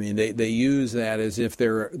 I mean, they use that as if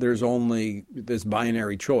there's only this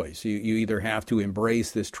binary choice. You either have to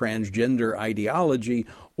embrace this transgender ideology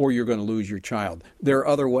or you're going to lose your child. There are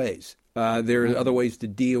other ways. There are other ways to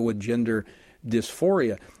deal with gender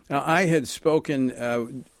dysphoria. Now, I had spoken,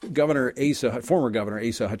 former Governor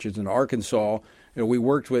Asa Hutchinson, Arkansas. We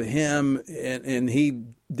worked with him, and he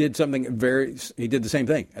did something he did the same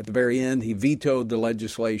thing. At the very end, he vetoed the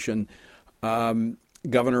legislation.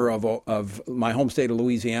 governor of my home state of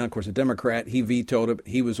Louisiana, of course, a Democrat. He vetoed it.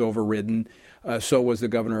 He was overridden. So was the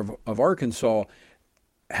governor of Arkansas.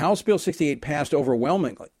 House Bill 68 passed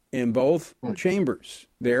overwhelmingly in both chambers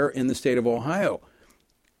there in the state of Ohio.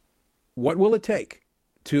 What will it take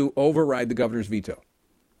to override the governor's veto?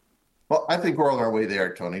 Well, I think we're on our way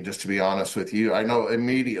there, Tony, just to be honest with you. I know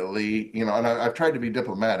immediately, and I've tried to be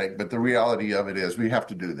diplomatic, but the reality of it is we have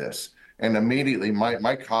to do this. And immediately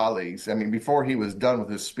my colleagues, before he was done with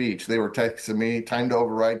his speech, they were texting me, time to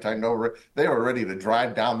override. They were ready to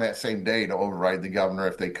drive down that same day to override the governor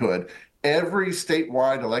if they could. Every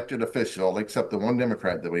statewide elected official, except the one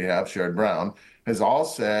Democrat that we have, Sherrod Brown, has all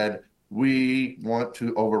said, we want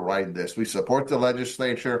to override this. We support the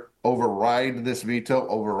legislature, override this veto,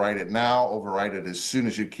 override it now, override it as soon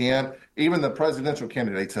as you can. Even the presidential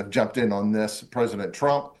candidates have jumped in on this. President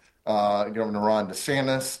Trump, Governor Ron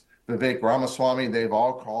DeSantis, Vivek Ramaswamy, they've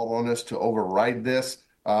all called on us to override this.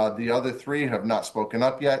 The other three have not spoken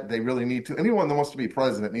up yet. They really need to. Anyone that wants to be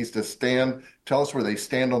president needs to stand, tell us where they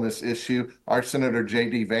stand on this issue. Our Senator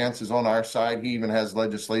J.D. Vance is on our side. He even has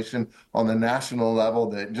legislation on the national level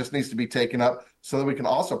that just needs to be taken up so that we can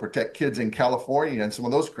also protect kids in California and some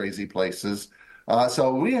of those crazy places.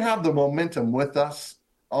 So we have the momentum with us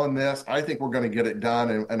on this. I think we're going to get it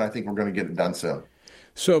done, and I think we're going to get it done soon.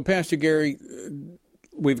 So, Pastor Gary,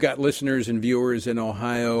 we've got listeners and viewers in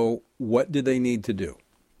Ohio. What do they need to do?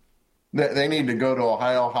 They need to go to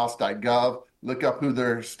ohiohouse.gov, look up who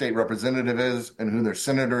their state representative is and who their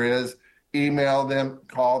senator is, email them,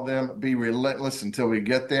 call them, be relentless until we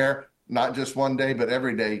get there. Not just one day, but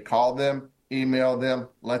every day. Call them, email them,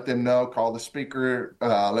 let them know, call the speaker,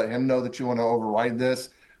 let him know that you want to override this.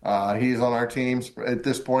 He's on our teams at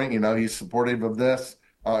this point. He's supportive of this.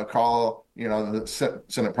 Call, the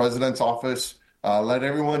Senate President's office. Let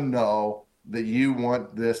everyone know that you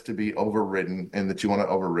want this to be overridden and that you want it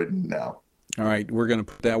overridden now. All right, we're going to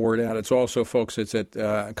put that word out. It's also, folks, it's at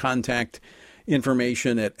contact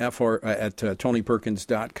information at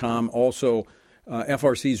tonyperkins.com. Also,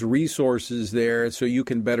 FRC's resources there so you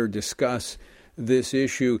can better discuss this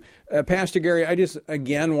issue. Pastor Gary, I just,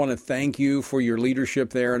 again, want to thank you for your leadership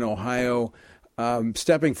there in Ohio,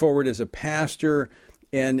 stepping forward as a pastor.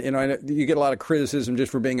 And you get a lot of criticism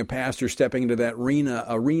just for being a pastor, stepping into that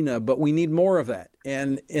arena, but we need more of that.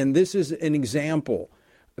 And this is an example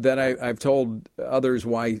that I've told others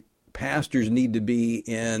why pastors need to be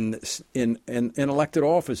in elected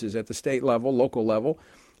offices at the state level, local level,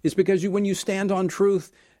 is because when you stand on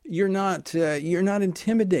truth, you're not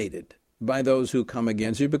intimidated by those who come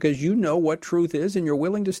against you because you know what truth is and you're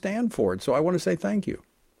willing to stand for it. So I want to say thank you.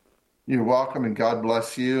 You're welcome, and God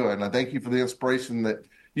bless you. And I thank you for the inspiration that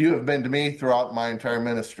you have been to me throughout my entire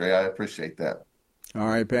ministry. I appreciate that. All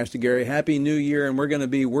right, Pastor Gary, Happy New Year, and we're going to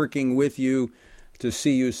be working with you to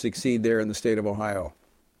see you succeed there in the state of Ohio.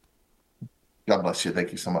 God bless you.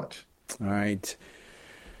 Thank you so much. All right.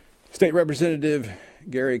 State Representative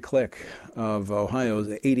Gary Click of Ohio's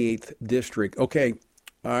 88th District. Okay.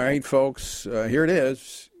 All right, folks, here it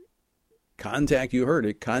is. You heard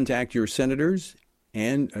it, contact your senators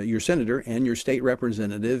and your senator and your state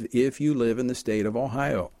representative if you live in the state of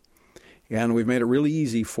Ohio. And we've made it really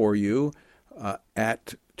easy for you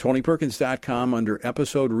at tonyperkins.com under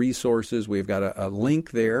episode resources. We've got a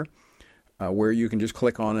link there where you can just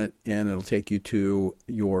click on it and it'll take you to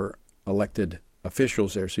your elected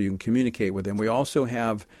officials there so you can communicate with them. We also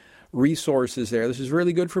have resources there. This is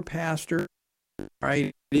really good for pastors,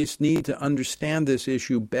 right? You just need to understand this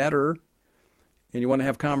issue better. And you want to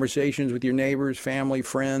have conversations with your neighbors, family,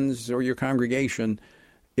 friends, or your congregation,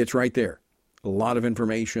 it's right there. A lot of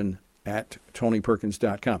information at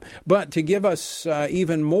tonyperkins.com. But to give us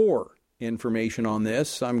even more information on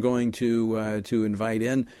this, I'm going to invite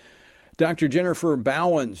in Dr. Jennifer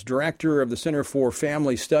Bauwens, Director of the Center for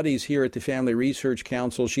Family Studies here at the Family Research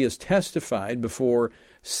Council. She has testified before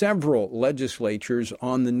several legislatures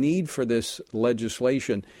on the need for this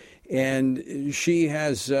legislation. And she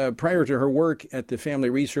has, prior to her work at the Family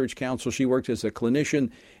Research Council, she worked as a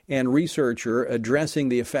clinician and researcher addressing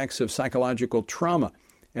the effects of psychological trauma.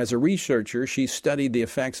 As a researcher, she studied the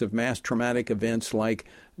effects of mass traumatic events like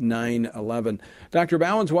 9/11. Dr.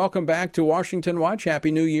 Bauwens, welcome back to Washington Watch.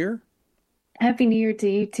 Happy New Year. Happy New Year to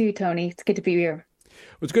you too, Tony. It's good to be here.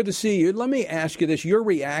 Well, it's good to see you. Let me ask you this, your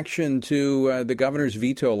reaction to the governor's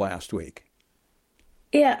veto last week.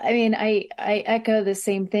 Yeah, I mean, I echo the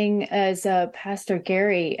same thing as Pastor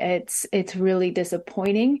Gary. It's really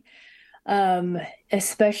disappointing,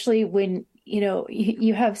 especially when,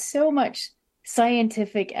 you have so much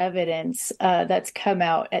scientific evidence that's come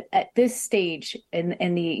out at this stage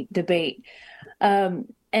in the debate.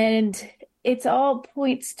 And it's all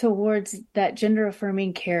points towards that gender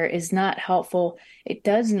affirming care is not helpful. It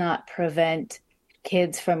does not prevent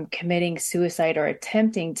kids from committing suicide or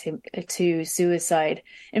attempting to suicide.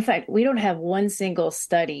 In fact, we don't have one single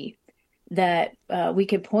study that we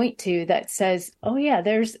could point to that says, oh yeah,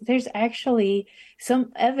 there's actually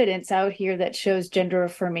some evidence out here that shows gender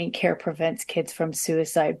affirming care prevents kids from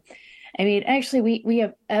suicide. I mean, actually, we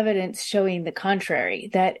have evidence showing the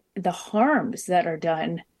contrary, that the harms that are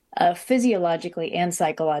done physiologically and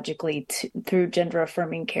psychologically through gender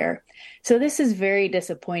affirming care. So this is very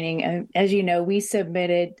disappointing. As you know, we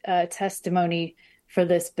submitted testimony for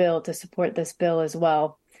this bill to support this bill as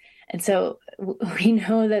well. And so we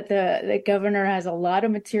know that the governor has a lot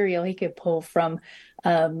of material he could pull from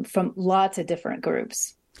lots of different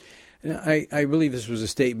groups. I believe this was a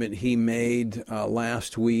statement he made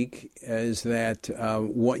last week, is that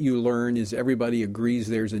what you learn is everybody agrees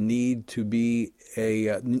there needs to be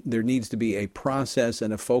a process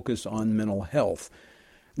and a focus on mental health.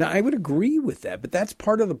 Now, I would agree with that, but that's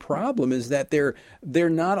part of the problem, is that they're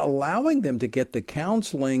not allowing them to get the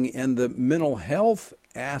counseling and the mental health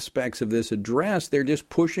aspects of this addressed. They're just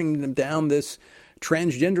pushing them down this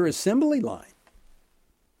transgender assembly line.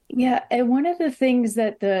 Yeah, and one of the things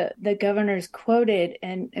that the governor's quoted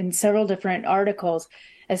in several different articles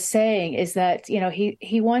as saying is that, you know,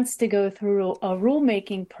 he wants to go through a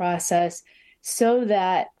rulemaking process so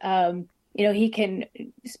that, you know, he can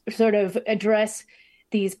sort of address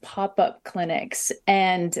these pop-up clinics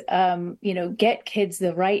and, you know, get kids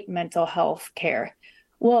the right mental health care.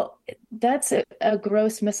 Well, that's a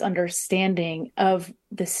gross misunderstanding of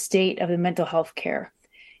the state of the mental health care,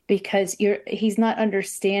 because he's not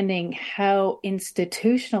understanding how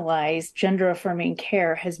institutionalized gender affirming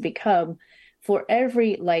care has become for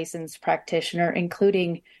every licensed practitioner,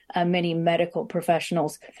 including many medical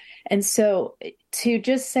professionals. And so to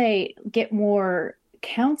just say, get more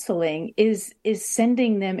counseling is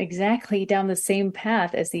sending them exactly down the same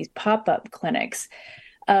path as these pop-up clinics.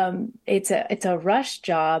 It's a rush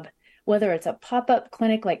job, whether it's a pop-up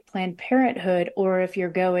clinic like Planned Parenthood, or if you're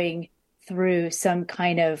going through some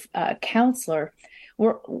kind of counselor.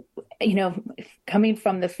 We're, you know, coming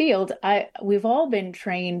from the field, we've all been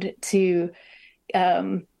trained to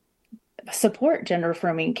support gender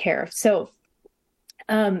affirming care. So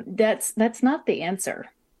that's not the answer.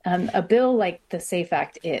 A bill like the SAFE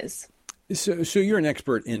Act is. So you're an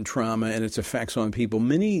expert in trauma and its effects on people.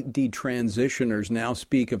 Many detransitioners now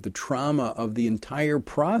speak of the trauma of the entire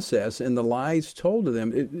process and the lies told to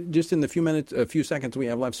them. Just in the few seconds we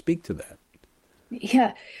have left, speak to that.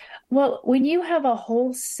 Yeah. Well, when you have a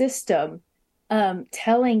whole system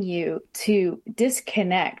telling you to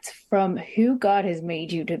disconnect from who God has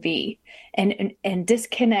made you to be and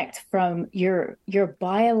disconnect from your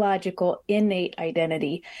biological innate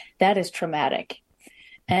identity, that is traumatic.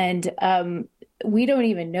 And we don't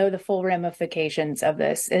even know the full ramifications of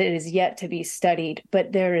this. It is yet to be studied,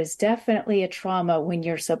 but there is definitely a trauma when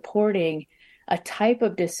you're supporting a type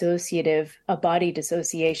of a body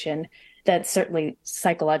dissociation that's certainly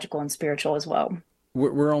psychological and spiritual as well.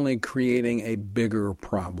 We're only creating a bigger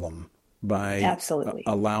problem by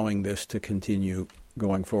allowing this to continue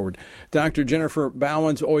going forward. Dr. Jennifer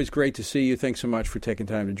Bauwens, always great to see you. Thanks so much for taking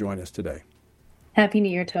time to join us today. Happy New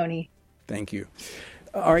Year, Tony. Thank you.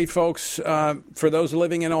 All right, folks, for those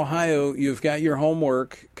living in Ohio, you've got your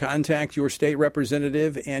homework. Contact your state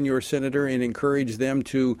representative and your senator and encourage them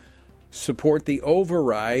to support the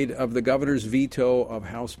override of the governor's veto of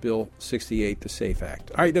House Bill 68, the SAFE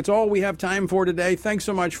Act. All right, that's all we have time for today. Thanks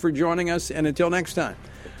so much for joining us, and until next time,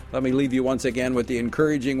 let me leave you once again with the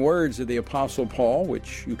encouraging words of the Apostle Paul,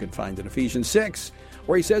 which you can find in Ephesians 6,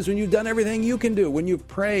 where he says, when you've done everything you can do, when you've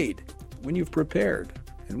prayed, when you've prepared,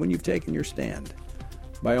 and when you've taken your stand,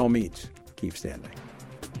 by all means, keep standing.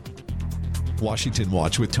 Washington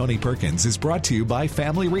Watch with Tony Perkins is brought to you by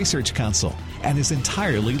Family Research Council and is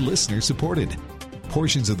entirely listener-supported.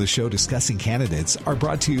 Portions of the show discussing candidates are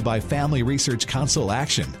brought to you by Family Research Council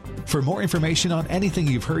Action. For more information on anything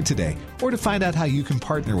you've heard today, or to find out how you can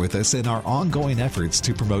partner with us in our ongoing efforts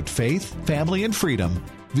to promote faith, family, and freedom,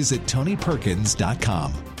 visit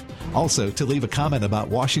TonyPerkins.com. Also, to leave a comment about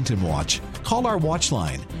Washington Watch, call our watch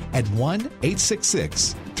line at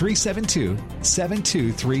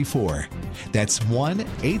 1-866-372-7234. That's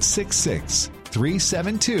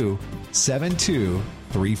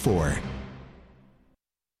 1-866-372-7234.